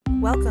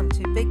Welcome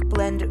to Big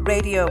Blend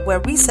Radio, where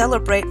we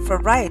celebrate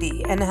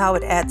variety and how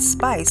it adds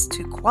spice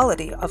to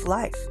quality of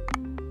life.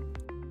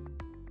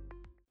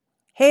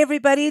 Hey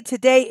everybody,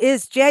 today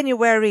is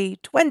January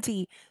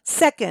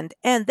 22nd,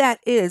 and that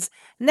is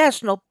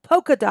National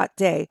Polka Dot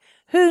Day.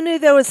 Who knew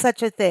there was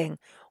such a thing?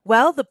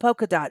 Well, the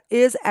polka dot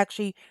is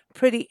actually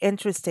pretty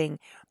interesting.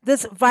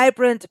 This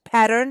vibrant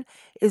pattern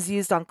is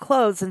used on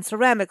clothes and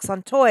ceramics,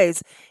 on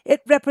toys.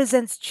 It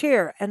represents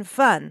cheer and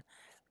fun.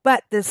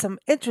 But there's some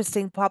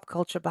interesting pop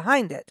culture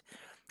behind it.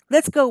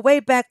 Let's go way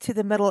back to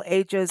the Middle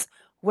Ages,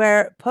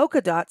 where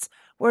polka dots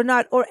were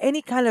not, or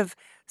any kind of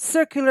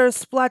circular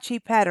splotchy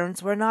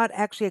patterns were not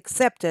actually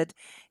accepted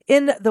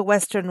in the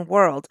Western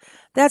world.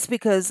 That's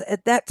because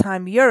at that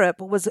time Europe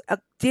was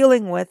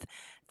dealing with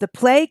the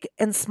plague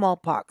and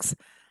smallpox.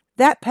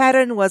 That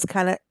pattern was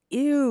kind of,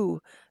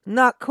 ew,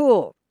 not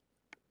cool.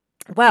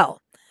 Well,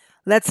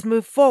 let's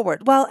move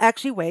forward. Well,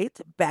 actually,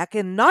 wait. Back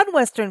in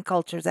non-Western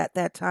cultures at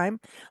that time,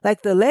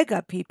 like the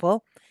Lega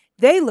people,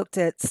 they looked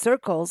at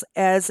circles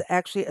as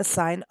actually a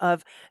sign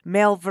of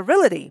male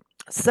virility.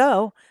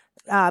 So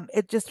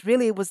it just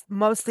really was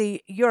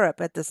mostly Europe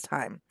at this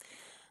time.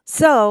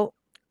 So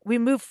we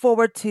move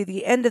forward to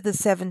the end of the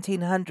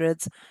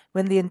 1700s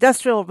when the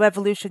Industrial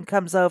Revolution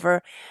comes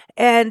over.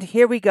 And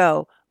here we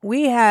go.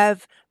 We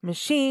have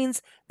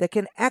machines that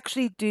can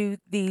actually do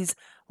these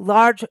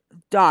large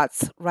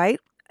dots, right?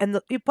 And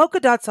the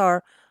polka dots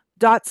are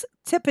dots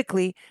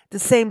typically the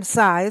same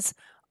size,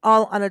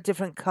 all on a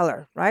different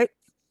color, right?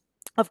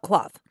 Of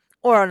cloth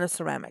or on a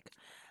ceramic.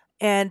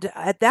 And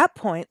at that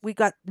point, we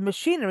got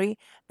machinery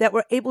that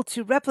were able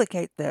to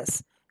replicate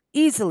this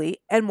easily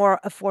and more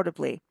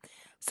affordably.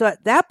 So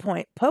at that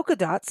point, polka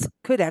dots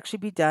could actually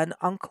be done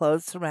on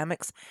clothes,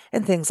 ceramics,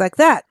 and things like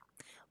that.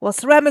 Well,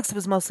 ceramics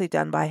was mostly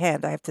done by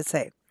hand, I have to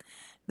say.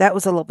 That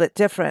was a little bit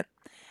different.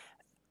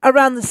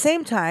 Around the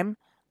same time,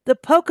 the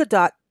polka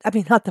dance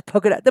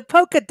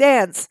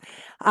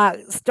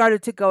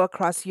started to go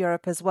across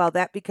Europe as well.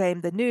 That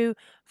became the new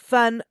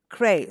fun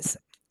craze.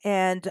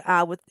 And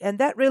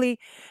that really,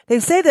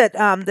 they say that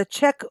the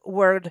Czech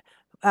word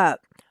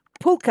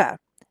pulka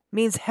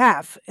means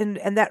half,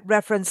 and that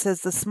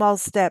references the small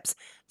steps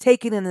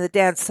taken in the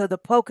dance. So the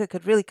polka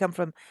could really come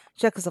from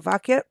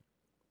Czechoslovakia.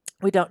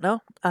 We don't know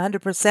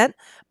 100%,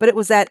 but it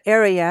was that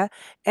area.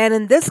 And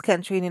in this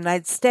country, in the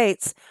United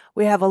States,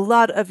 we have a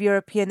lot of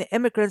European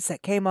immigrants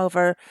that came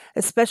over,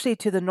 especially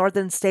to the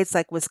northern states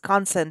like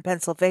Wisconsin,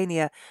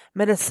 Pennsylvania,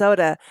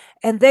 Minnesota,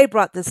 and they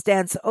brought this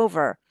dance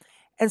over.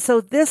 And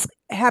so this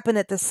happened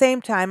at the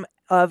same time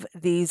of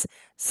these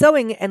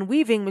sewing and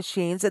weaving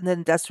machines in the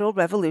Industrial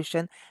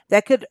Revolution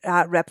that could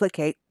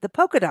replicate the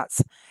polka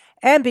dots.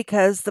 And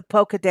because the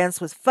polka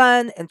dance was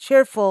fun and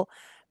cheerful,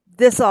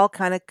 this all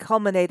kind of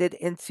culminated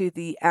into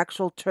the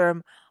actual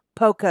term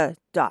polka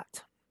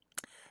dot.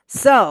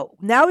 So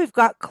now we've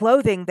got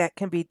clothing that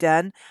can be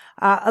done.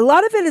 A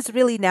lot of it is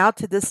really now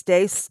to this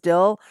day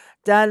still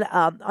done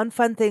on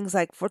fun things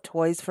like for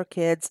toys for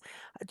kids,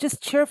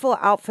 just cheerful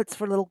outfits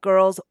for little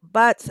girls.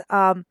 But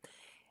a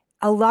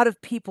lot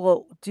of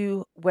people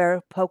do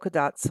wear polka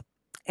dots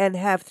and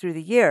have through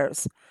the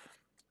years.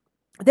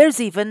 There's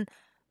even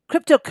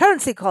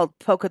cryptocurrency called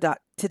polka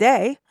dot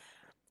today.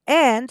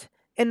 And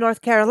in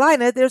North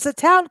Carolina, there's a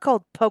town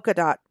called Polka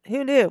Dot.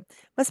 Who knew?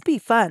 Must be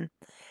fun.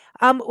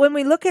 When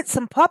we look at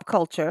some pop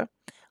culture,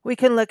 we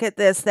can look at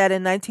this, that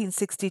in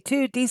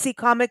 1962, DC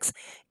Comics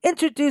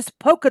introduced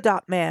Polka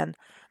Dot Man.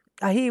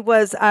 He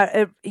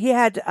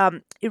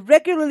had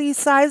irregularly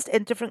sized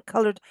and different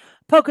colored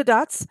polka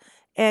dots,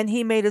 and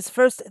he made his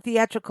first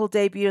theatrical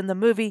debut in the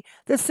movie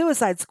The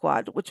Suicide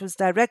Squad, which was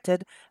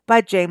directed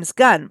by James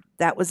Gunn.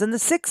 That was in the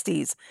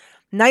 60s.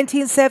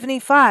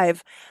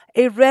 1975,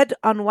 a red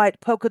on white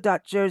polka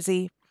dot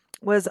jersey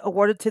was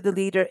awarded to the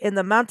leader in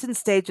the mountain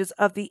stages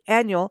of the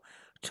annual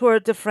Tour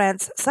de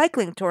France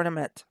cycling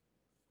tournament.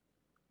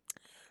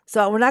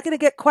 So we're not going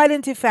to get quite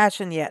into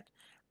fashion yet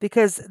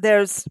because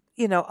there's,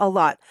 a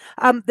lot.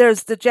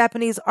 There's the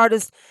Japanese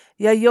artist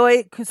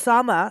Yayoi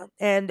Kusama,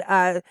 and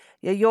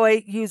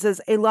Yayoi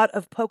uses a lot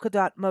of polka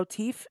dot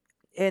motif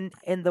in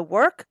the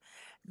work.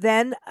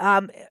 Then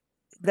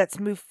let's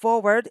move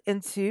forward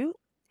into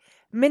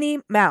Minnie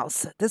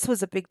Mouse. This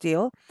was a big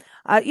deal.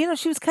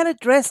 She was kind of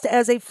dressed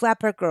as a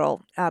flapper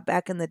girl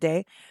back in the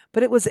day,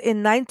 but it was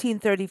in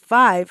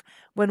 1935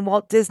 when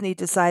Walt Disney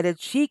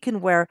decided she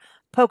can wear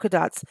polka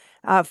dots.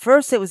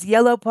 First, it was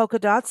yellow polka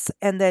dots,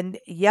 and then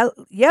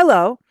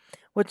yellow,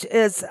 which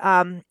is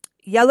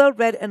yellow,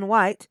 red, and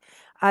white.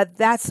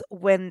 That's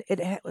when it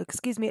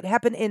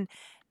happened in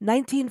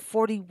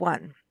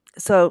 1941.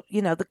 So,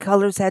 the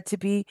colors had to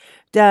be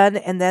done,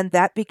 and then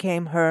that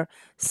became her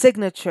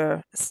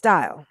signature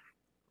style.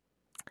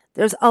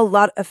 There's a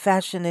lot of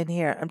fashion in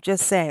here, I'm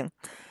just saying.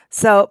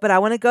 So, but I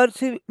want to go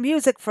to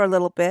music for a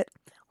little bit.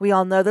 We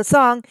all know the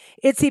song,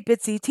 Itsy,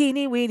 Bitsy,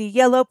 Teenie, Weenie,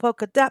 Yellow,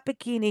 Polka Dot,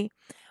 Bikini.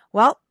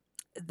 Well,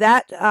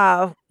 that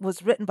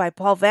was written by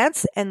Paul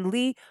Vance and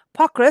Lee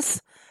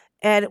Pockris,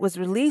 and it was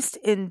released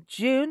in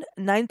June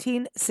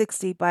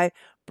 1960 by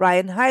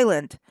Brian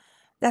Hyland.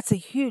 That's a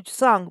huge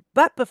song.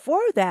 But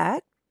before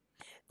that,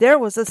 there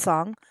was a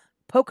song,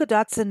 Polka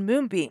Dots and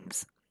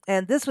Moonbeams.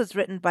 And this was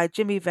written by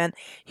Jimmy Van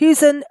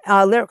Heusen,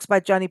 lyrics by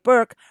Johnny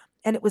Burke,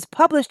 and it was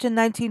published in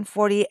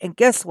 1940. And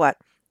guess what?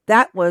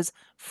 That was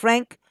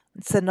Frank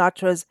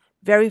Sinatra's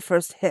very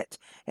first hit.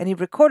 And he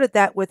recorded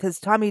that with his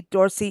Tommy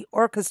Dorsey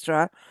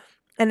Orchestra.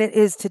 And it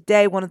is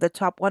today one of the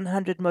top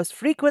 100 most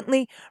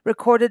frequently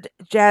recorded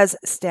jazz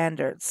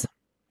standards.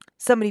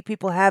 So many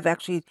people have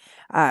actually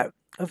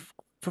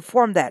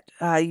performed that.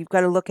 You've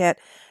got to look at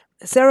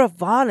Sarah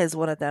Vaughan is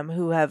one of them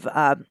who have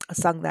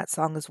sung that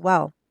song as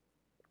well.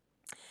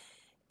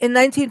 In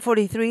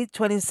 1943,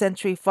 20th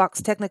Century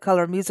Fox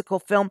Technicolor musical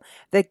film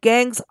The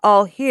Gang's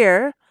All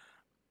Here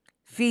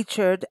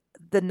featured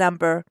the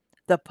number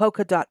The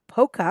Polka Dot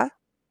Polka.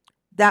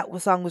 That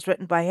song was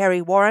written by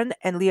Harry Warren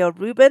and Leo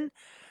Rubin,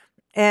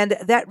 and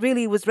that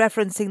really was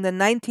referencing the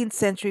 19th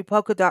century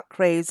polka dot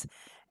craze,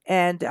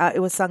 and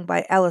it was sung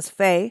by Alice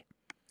Faye.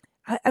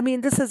 I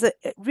mean, this is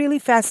really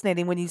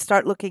fascinating when you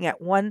start looking at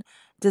one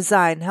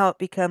design, how it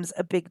becomes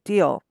a big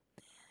deal.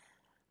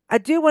 I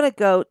do want to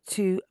go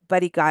to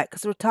Buddy Guy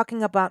because we're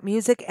talking about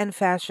music and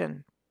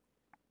fashion.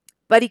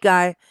 Buddy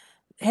Guy,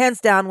 hands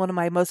down, one of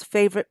my most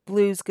favorite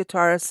blues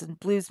guitarists and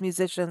blues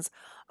musicians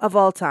of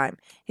all time.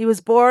 He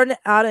was born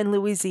out in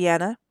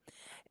Louisiana,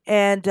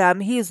 and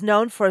he is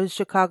known for his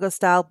Chicago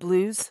style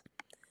blues.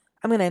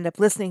 I'm going to end up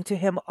listening to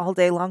him all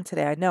day long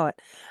today. I know it.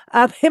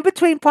 In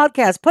between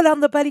podcasts, put on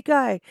the Buddy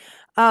Guy.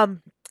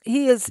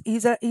 He's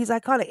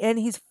iconic and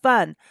he's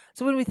fun.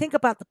 So when we think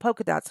about the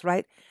polka dots,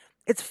 right?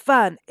 It's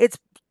fun. It's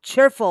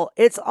cheerful.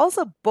 It's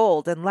also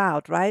bold and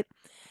loud, right?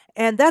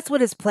 And that's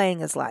what his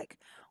playing is like.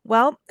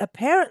 Well,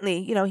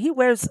 apparently, he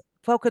wears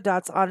polka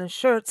dots on his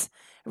shirts.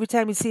 Every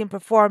time you see him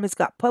perform, he's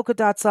got polka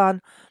dots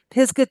on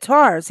his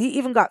guitars. He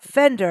even got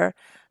Fender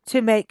to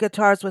make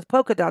guitars with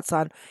polka dots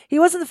on. He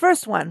wasn't the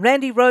first one.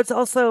 Randy Rhoads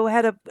also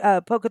had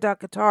a polka dot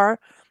guitar,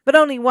 but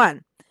only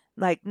one.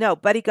 No,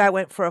 Buddy Guy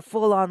went for a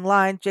full-on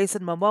line.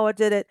 Jason Momoa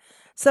did it.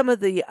 Some of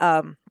the,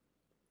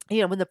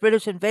 when the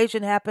British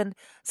invasion happened,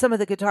 some of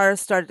the guitarists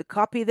started to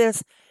copy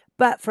this.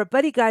 But for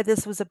Buddy Guy,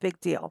 this was a big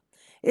deal.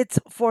 It's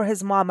for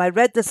his mom. I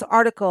read this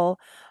article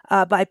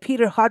by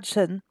Peter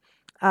Hodgson,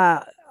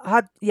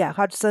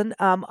 Hodgson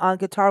on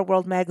Guitar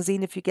World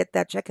magazine. If you get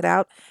that, check it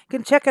out. You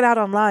can check it out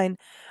online.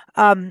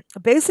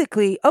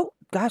 Basically, oh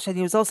gosh, and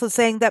he was also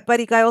saying that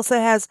Buddy Guy also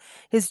has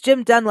his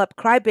Jim Dunlop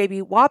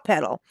Crybaby wah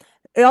pedal,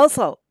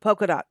 also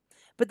polka dot.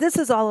 But this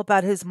is all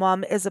about his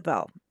mom,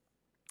 Isabel.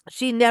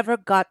 She never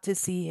got to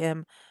see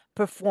him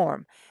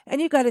perform. And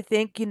you got to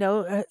think,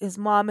 his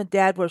mom and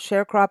dad were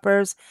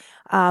sharecroppers.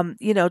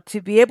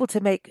 To be able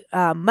to make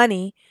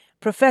money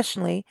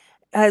professionally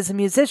as a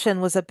musician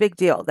was a big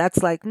deal.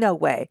 That's like, no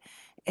way.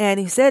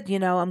 And he said,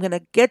 I'm going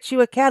to get you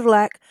a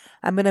Cadillac.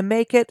 I'm going to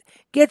make it,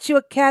 get you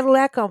a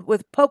Cadillac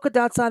with polka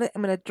dots on it.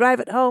 I'm going to drive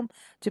it home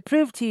to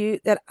prove to you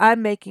that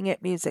I'm making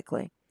it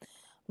musically.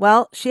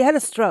 Well, she had a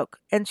stroke,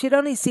 and she'd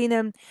only seen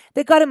him.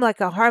 They got him like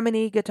a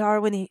harmony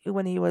guitar when he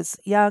was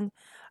young.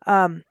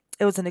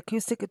 It was an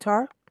acoustic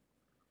guitar.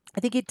 I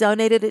think he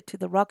donated it to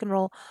the Rock and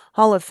Roll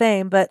Hall of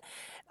Fame, but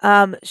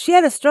she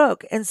had a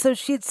stroke, and so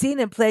she'd seen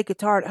him play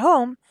guitar at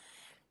home,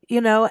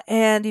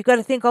 and you got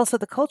to think also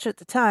the culture at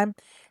the time.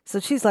 So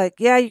she's like,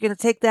 yeah, you're going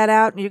to take that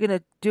out and you're going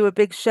to do a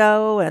big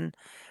show. And,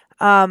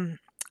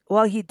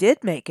 well, he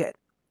did make it.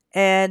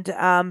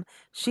 And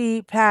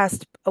she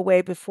passed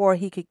away before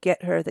he could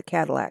get her the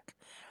Cadillac.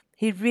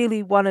 He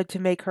really wanted to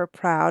make her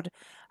proud.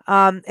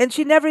 And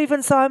she never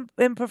even saw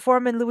him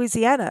perform in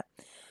Louisiana.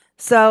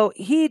 So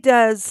he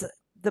does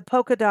the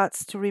polka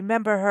dots to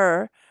remember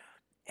her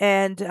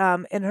and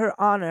in her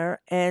honor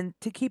and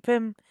to keep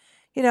him,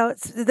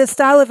 it's the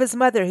style of his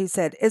mother, he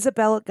said,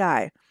 Isabella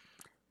Guy.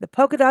 The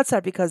polka dots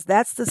are because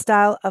that's the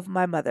style of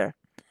my mother.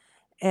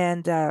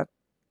 And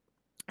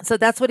so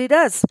that's what he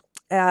does.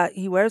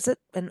 He wears it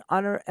in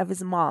honor of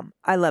his mom.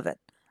 I love it.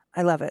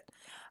 I love it.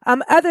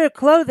 Other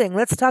clothing.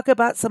 Let's talk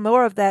about some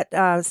more of that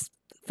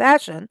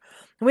fashion.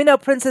 We know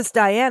Princess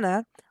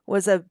Diana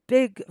was a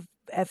big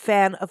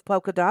fan of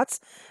polka dots.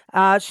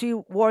 She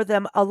wore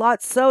them a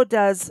lot. So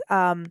does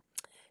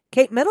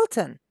Kate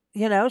Middleton.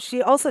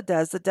 She also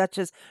does. The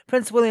Duchess,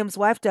 Prince William's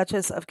wife,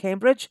 Duchess of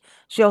Cambridge.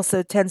 She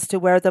also tends to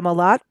wear them a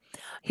lot.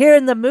 Here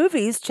in the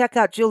movies, check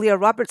out Julia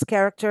Roberts'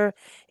 character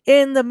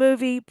in the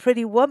movie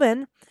Pretty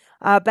Woman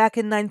back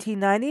in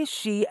 1990.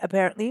 She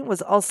apparently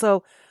was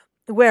also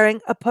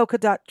wearing a polka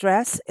dot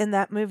dress in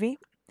that movie.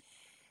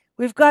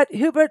 We've got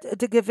Hubert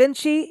de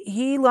Givenchy.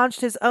 He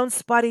launched his own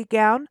spotty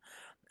gown,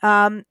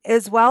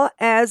 as well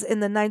as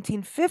in the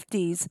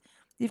 1950s.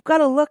 You've got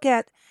to look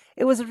at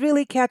it was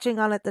really catching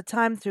on at the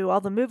time through all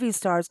the movie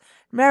stars.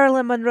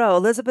 Marilyn Monroe,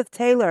 Elizabeth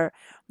Taylor,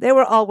 they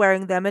were all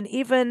wearing them. And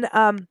even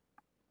by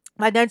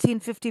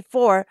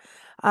 1954,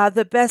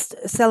 the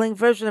best-selling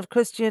version of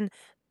Christian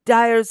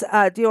Dior's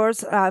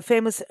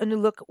famous new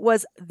look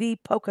was the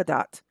polka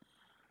dot.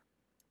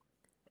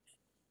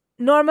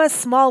 Norma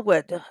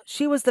Smallwood,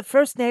 she was the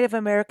first Native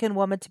American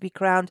woman to be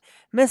crowned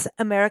Miss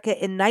America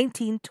in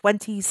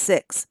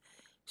 1926.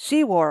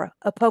 she wore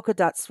a polka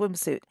dot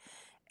swimsuit.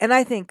 And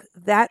I think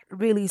that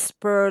really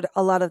spurred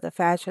a lot of the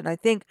fashion. I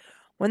think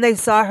when they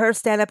saw her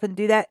stand up and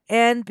do that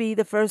and be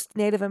the first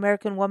Native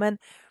American woman,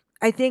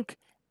 I think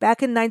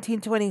back in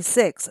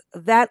 1926,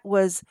 that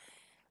was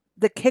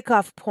the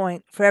kickoff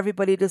point for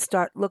everybody to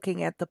start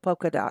looking at the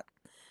polka dot.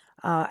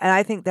 And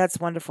I think that's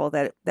wonderful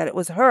that it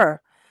was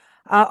her.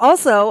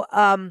 Also,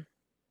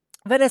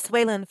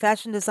 Venezuelan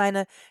fashion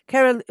designer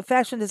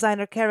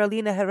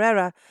Carolina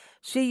Herrera,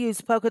 she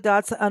used polka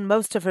dots on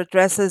most of her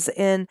dresses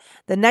in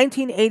the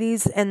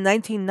 1980s and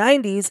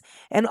 1990s,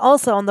 and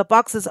also on the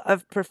boxes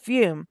of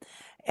perfume.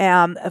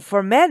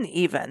 For men,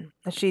 even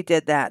she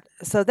did that,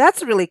 so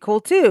that's really cool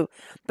too.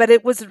 But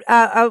it was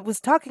I was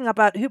talking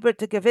about Hubert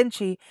de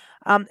Givenchy.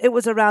 It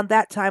was around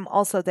that time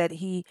also that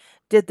he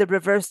did the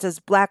reversed as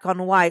black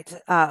on white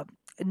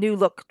new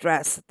look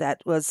dress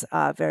that was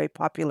very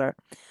popular.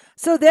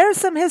 So there's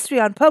some history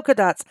on polka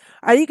dots.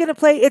 Are you going to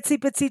play Itsy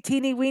Bitsy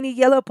Teeny Weenie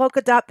Yellow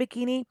Polka Dot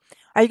Bikini?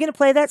 Are you going to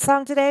play that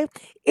song today?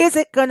 Is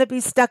it going to be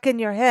stuck in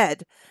your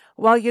head?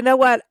 Well, you know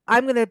what?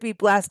 I'm going to be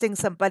blasting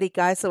some Buddy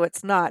Guy, so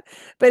it's not.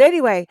 But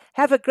anyway,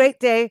 have a great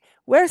day.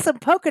 Wear some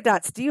polka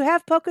dots. Do you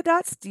have polka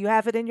dots? Do you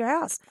have it in your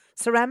house?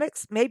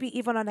 Ceramics? Maybe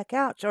even on a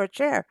couch or a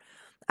chair.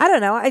 I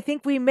don't know. I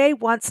think we may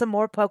want some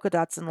more polka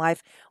dots in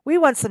life. We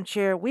want some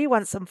cheer. We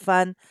want some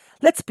fun.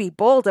 Let's be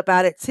bold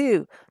about it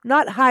too.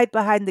 Not hide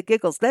behind the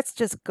giggles. Let's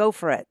just go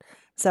for it.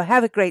 So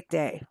have a great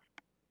day.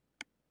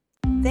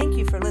 Thank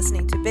you for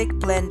listening to Big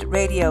Blend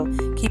Radio.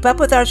 Keep up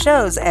with our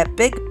shows at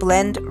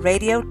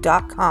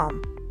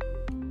bigblendradio.com.